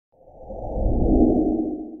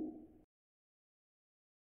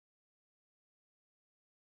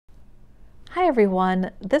everyone,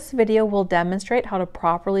 this video will demonstrate how to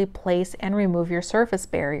properly place and remove your surface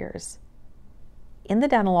barriers. In the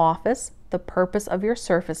dental office, the purpose of your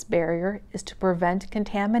surface barrier is to prevent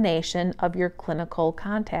contamination of your clinical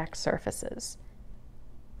contact surfaces.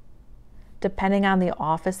 Depending on the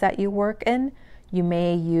office that you work in, you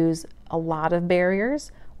may use a lot of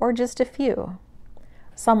barriers or just a few.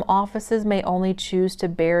 Some offices may only choose to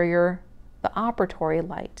barrier the operatory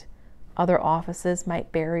light. Other offices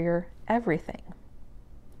might barrier everything.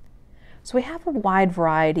 So we have a wide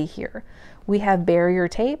variety here. We have barrier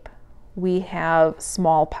tape, we have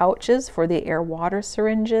small pouches for the air-water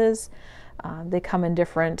syringes. They come in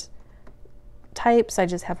different types. I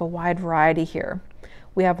just have a wide variety here.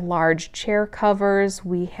 We have large chair covers,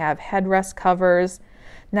 we have headrest covers.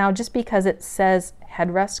 Now, just because it says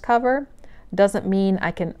headrest cover doesn't mean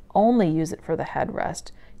I can only use it for the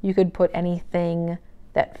headrest. You could put anything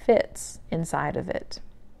that fits inside of it.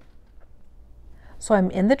 So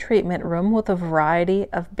I'm in the treatment room with a variety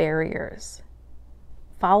of barriers.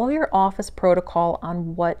 Follow your office protocol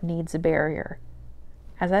on what needs a barrier.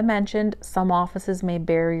 As I mentioned, some offices may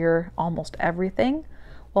barrier almost everything,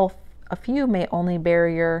 while a few may only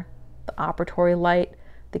barrier the operatory light,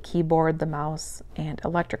 the keyboard, the mouse, and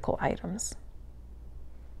electrical items.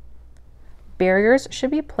 Barriers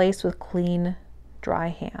should be placed with clean, dry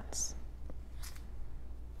hands.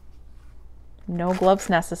 No gloves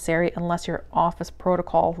necessary unless your office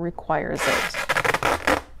protocol requires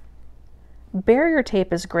it. Barrier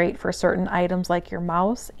tape is great for certain items like your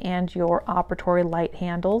mouse and your operatory light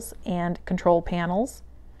handles and control panels.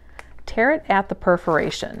 Tear it at the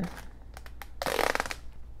perforation.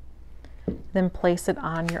 Then place it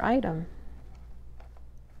on your item.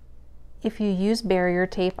 If you use barrier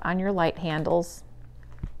tape on your light handles,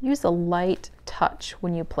 use a light touch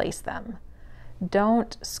when you place them.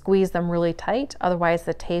 Don't squeeze them really tight, otherwise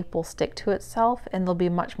the tape will stick to itself and they'll be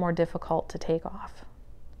much more difficult to take off.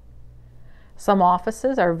 Some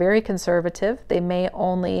offices are very conservative. They may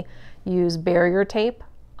only use barrier tape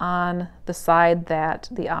on the side that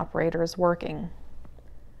the operator is working.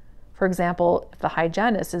 For example, if the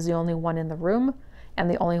hygienist is the only one in the room and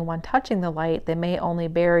the only one touching the light, they may only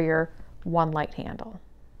barrier one light handle.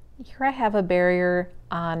 Here I have a barrier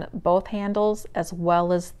on both handles as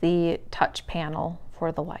well as the touch panel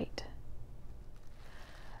for the light.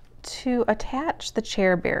 To attach the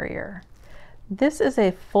chair barrier, this is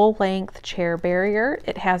a full-length chair barrier.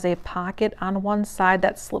 It has a pocket on one side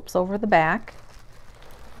that slips over the back.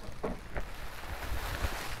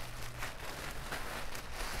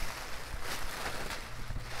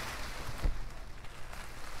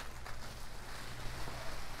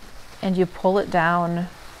 And you pull it down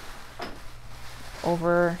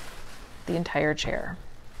over the entire chair.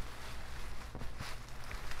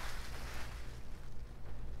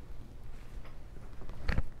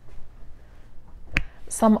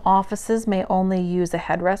 Some offices may only use a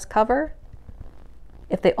headrest cover.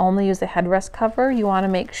 If they only use a headrest cover, you want to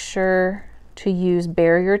make sure to use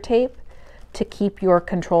barrier tape to keep your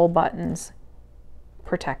control buttons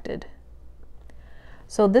protected.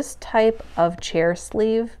 So this type of chair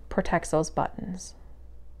sleeve protects those buttons.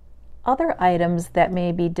 Other items that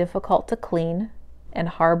may be difficult to clean and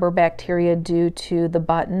harbor bacteria due to the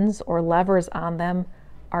buttons or levers on them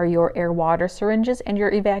are your air-water syringes and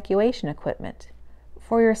your evacuation equipment.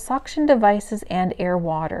 For your suction devices and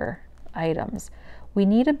air-water items, we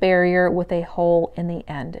need a barrier with a hole in the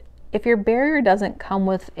end. If your barrier doesn't come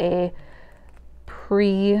with a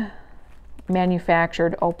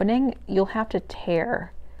pre-manufactured opening, you'll have to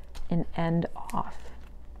tear an end off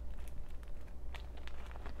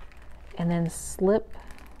and then slip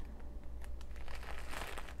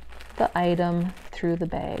the item through the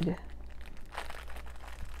bag.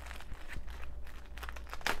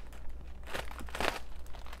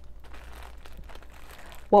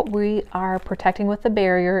 What we are protecting with the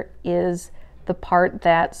barrier is the part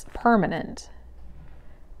that's permanent.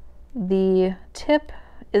 The tip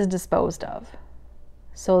is disposed of,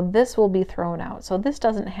 so this will be thrown out. So this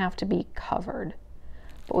doesn't have to be covered,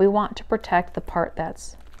 but we want to protect the part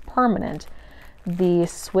that's permanent. The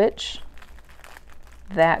switch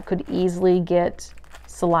that could easily get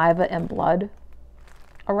saliva and blood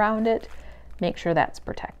around it, make sure that's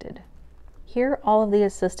protected. Here, all of the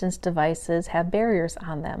assistance devices have barriers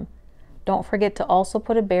on them. Don't forget to also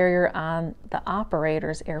put a barrier on the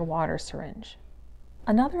operator's air-water syringe.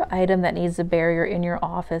 Another item that needs a barrier in your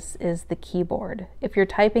office is the keyboard. If you're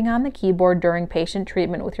typing on the keyboard during patient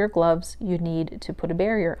treatment with your gloves, you need to put a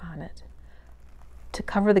barrier on it. To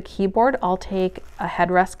cover the keyboard, I'll take a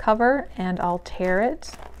headrest cover and I'll tear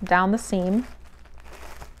it down the seam,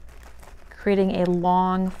 creating a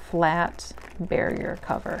long, flat barrier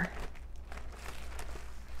cover.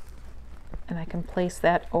 And I can place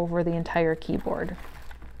that over the entire keyboard.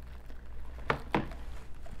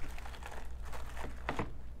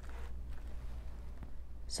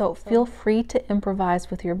 So feel free to improvise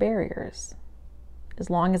with your barriers. As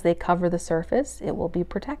long as they cover the surface, it will be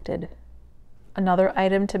protected. Another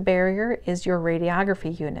item to barrier is your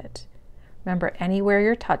radiography unit. Remember, anywhere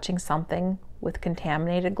you're touching something with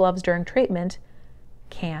contaminated gloves during treatment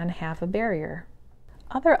can have a barrier.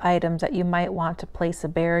 Other items that you might want to place a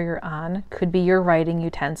barrier on could be your writing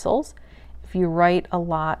utensils. If you write a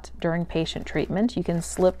lot during patient treatment, you can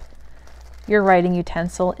slip your writing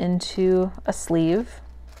utensil into a sleeve.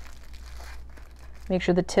 Make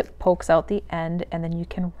sure the tip pokes out the end, and then you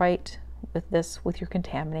can write with this with your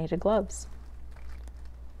contaminated gloves.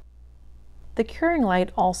 The curing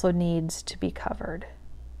light also needs to be covered.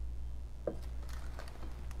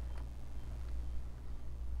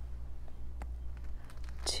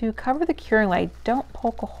 To cover the curing light, don't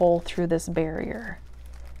poke a hole through this barrier.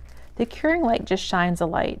 The curing light just shines a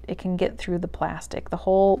light. It can get through the plastic. The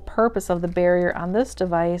whole purpose of the barrier on this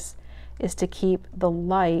device is to keep the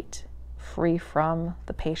light free from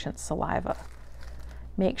the patient's saliva.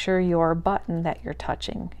 Make sure your button that you're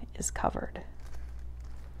touching is covered.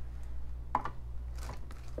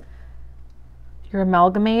 Your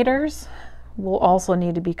amalgamators will also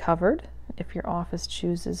need to be covered if your office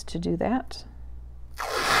chooses to do that.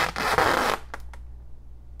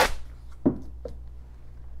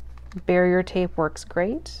 Barrier tape works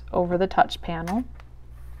great over the touch panel.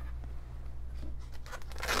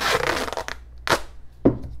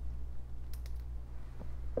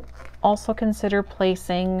 Also consider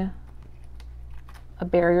placing a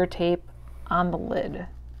barrier tape on the lid.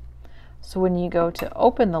 So when you go to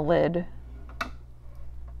open the lid,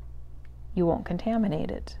 you won't contaminate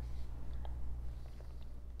it.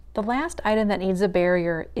 The last item that needs a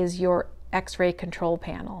barrier is your X-ray control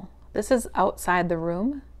panel. This is outside the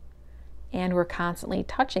room, and we're constantly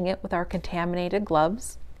touching it with our contaminated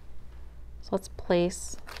gloves. So let's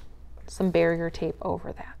place some barrier tape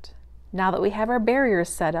over that. Now that we have our barriers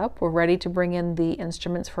set up, we're ready to bring in the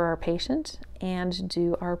instruments for our patient and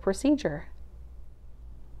do our procedure.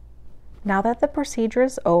 Now that the procedure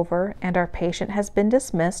is over and our patient has been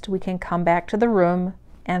dismissed, we can come back to the room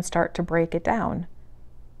and start to break it down.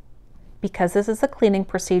 Because this is a cleaning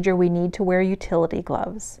procedure, we need to wear utility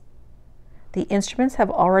gloves. The instruments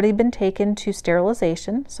have already been taken to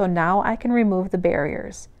sterilization, so now I can remove the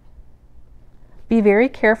barriers. Be very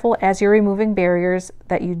careful as you're removing barriers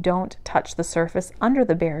that you don't touch the surface under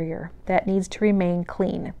the barrier. That needs to remain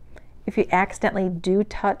clean. If you accidentally do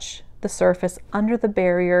touch the surface under the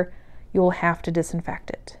barrier, you'll have to disinfect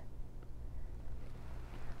it.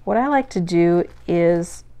 What I like to do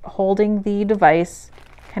is, holding the device,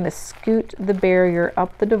 kind of scoot the barrier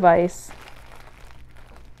up the device,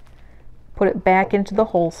 put it back into the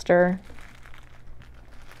holster,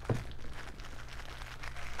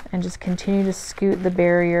 and just continue to scoot the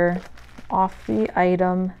barrier off the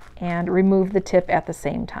item and remove the tip at the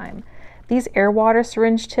same time. These air water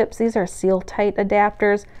syringe tips, these are seal-tight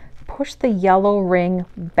adapters. Push the yellow ring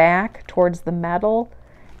back towards the metal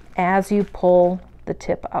as you pull the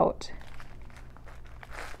tip out.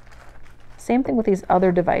 Same thing with these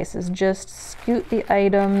other devices. Just scoot the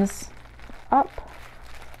items up,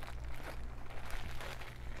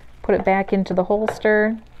 put it back into the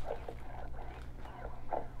holster,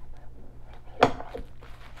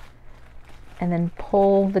 and then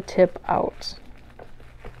pull the tip out.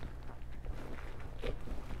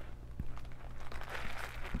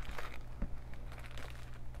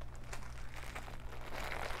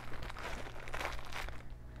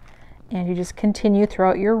 And you just continue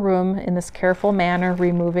throughout your room in this careful manner,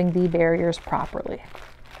 removing the barriers properly.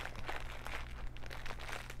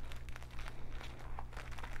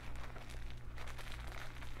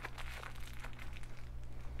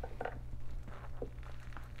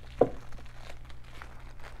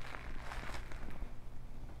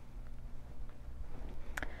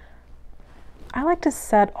 I like to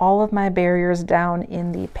set all of my barriers down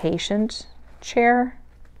in the patient chair,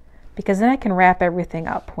 because then I can wrap everything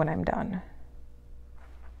up when I'm done.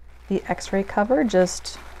 The X-ray cover,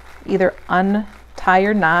 just either untie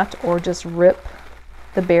your knot or just rip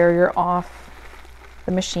the barrier off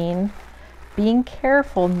the machine, being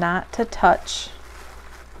careful not to touch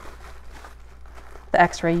the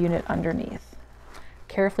X-ray unit underneath.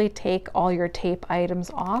 Carefully take all your tape items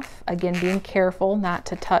off, again being careful not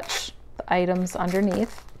to touch the items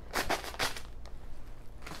underneath.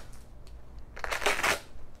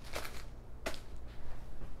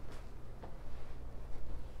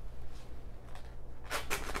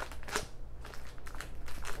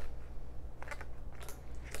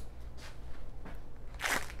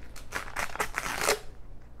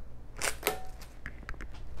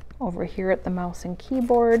 Over here at the mouse and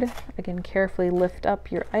keyboard, again, carefully lift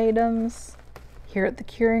up your items. Here at the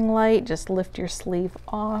curing light, just lift your sleeve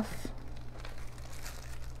off.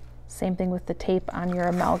 Same thing with the tape on your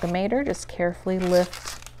amalgamator, just carefully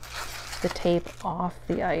lift the tape off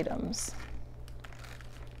the items.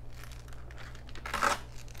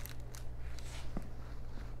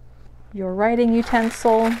 Your writing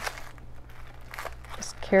utensil,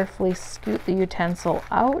 just carefully scoot the utensil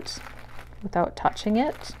out without touching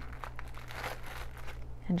it,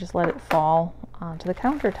 and just let it fall onto the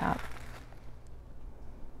countertop.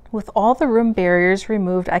 With all the room barriers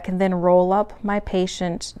removed, I can then roll up my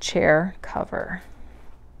patient chair cover.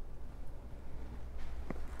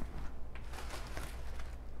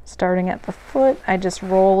 Starting at the foot, I just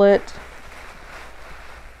roll it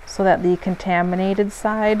so that the contaminated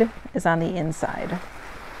side is on the inside.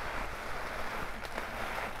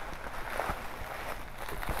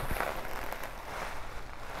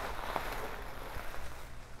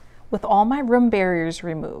 With all my room barriers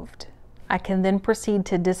removed, I can then proceed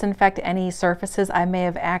to disinfect any surfaces I may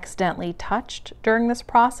have accidentally touched during this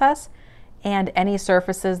process and any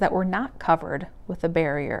surfaces that were not covered with a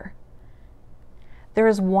barrier. There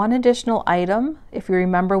is one additional item. If you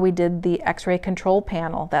remember, we did the X-ray control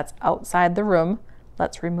panel that's outside the room.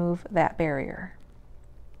 Let's remove that barrier.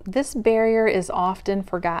 This barrier is often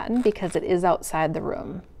forgotten because it is outside the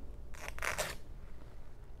room.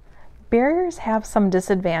 Barriers have some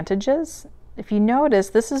disadvantages. If you notice,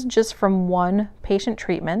 this is just from one patient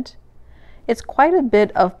treatment. It's quite a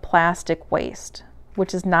bit of plastic waste,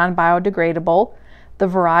 which is non-biodegradable. The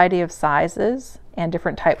variety of sizes and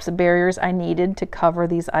different types of barriers I needed to cover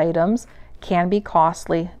these items can be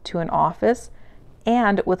costly to an office,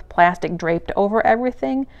 and with plastic draped over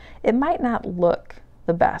everything, it might not look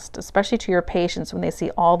the best, especially to your patients when they see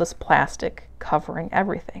all this plastic covering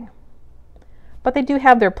everything. But they do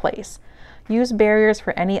have their place. Use barriers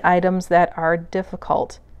for any items that are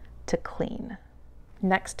difficult to clean.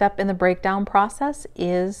 Next step in the breakdown process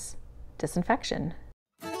is disinfection.